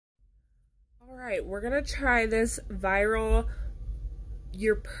Alright, we're gonna try this viral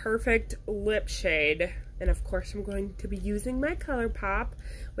Your Perfect lip shade. And of course I'm going to be using my ColourPop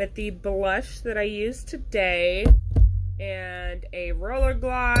with the blush that I used today and a roller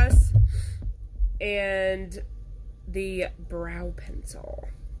gloss and the brow pencil.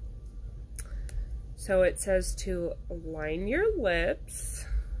 So it says to line your lips.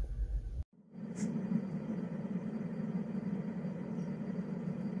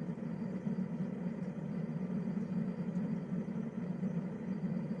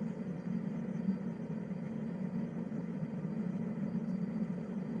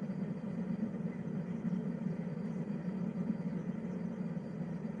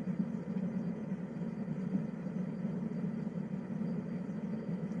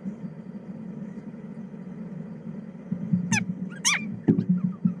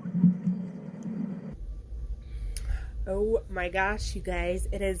 Oh my gosh, you guys,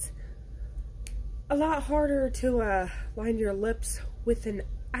 it is a lot harder to line your lips with an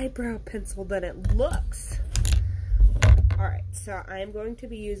eyebrow pencil than it looks. Alright, so I'm going to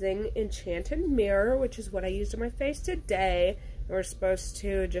be using Enchanted Mirror, which is what I used on my face today. And we're supposed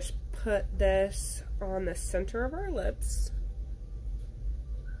to just put this on the center of our lips.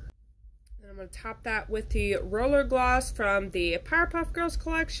 I'm going to top that with the roller gloss from the Powerpuff Girls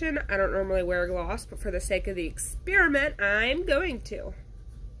collection. I don't normally wear gloss, but for the sake of the experiment, I'm going to.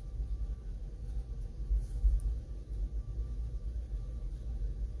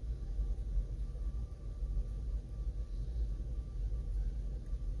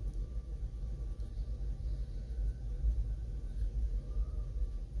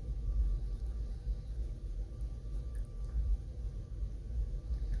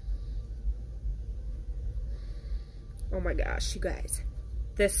 Oh my gosh, you guys.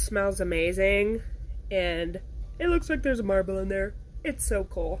 This smells amazing, and it looks like there's a marble in there. It's so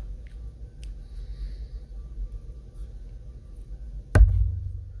cool.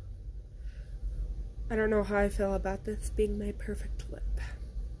 I don't know how I feel about this being my perfect lip.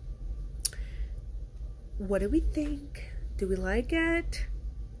 What do we think? Do we like it?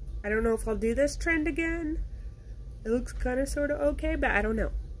 I don't know if I'll do this trend again. It looks kind of sort of okay, but I don't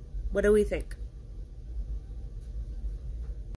know. What do we think?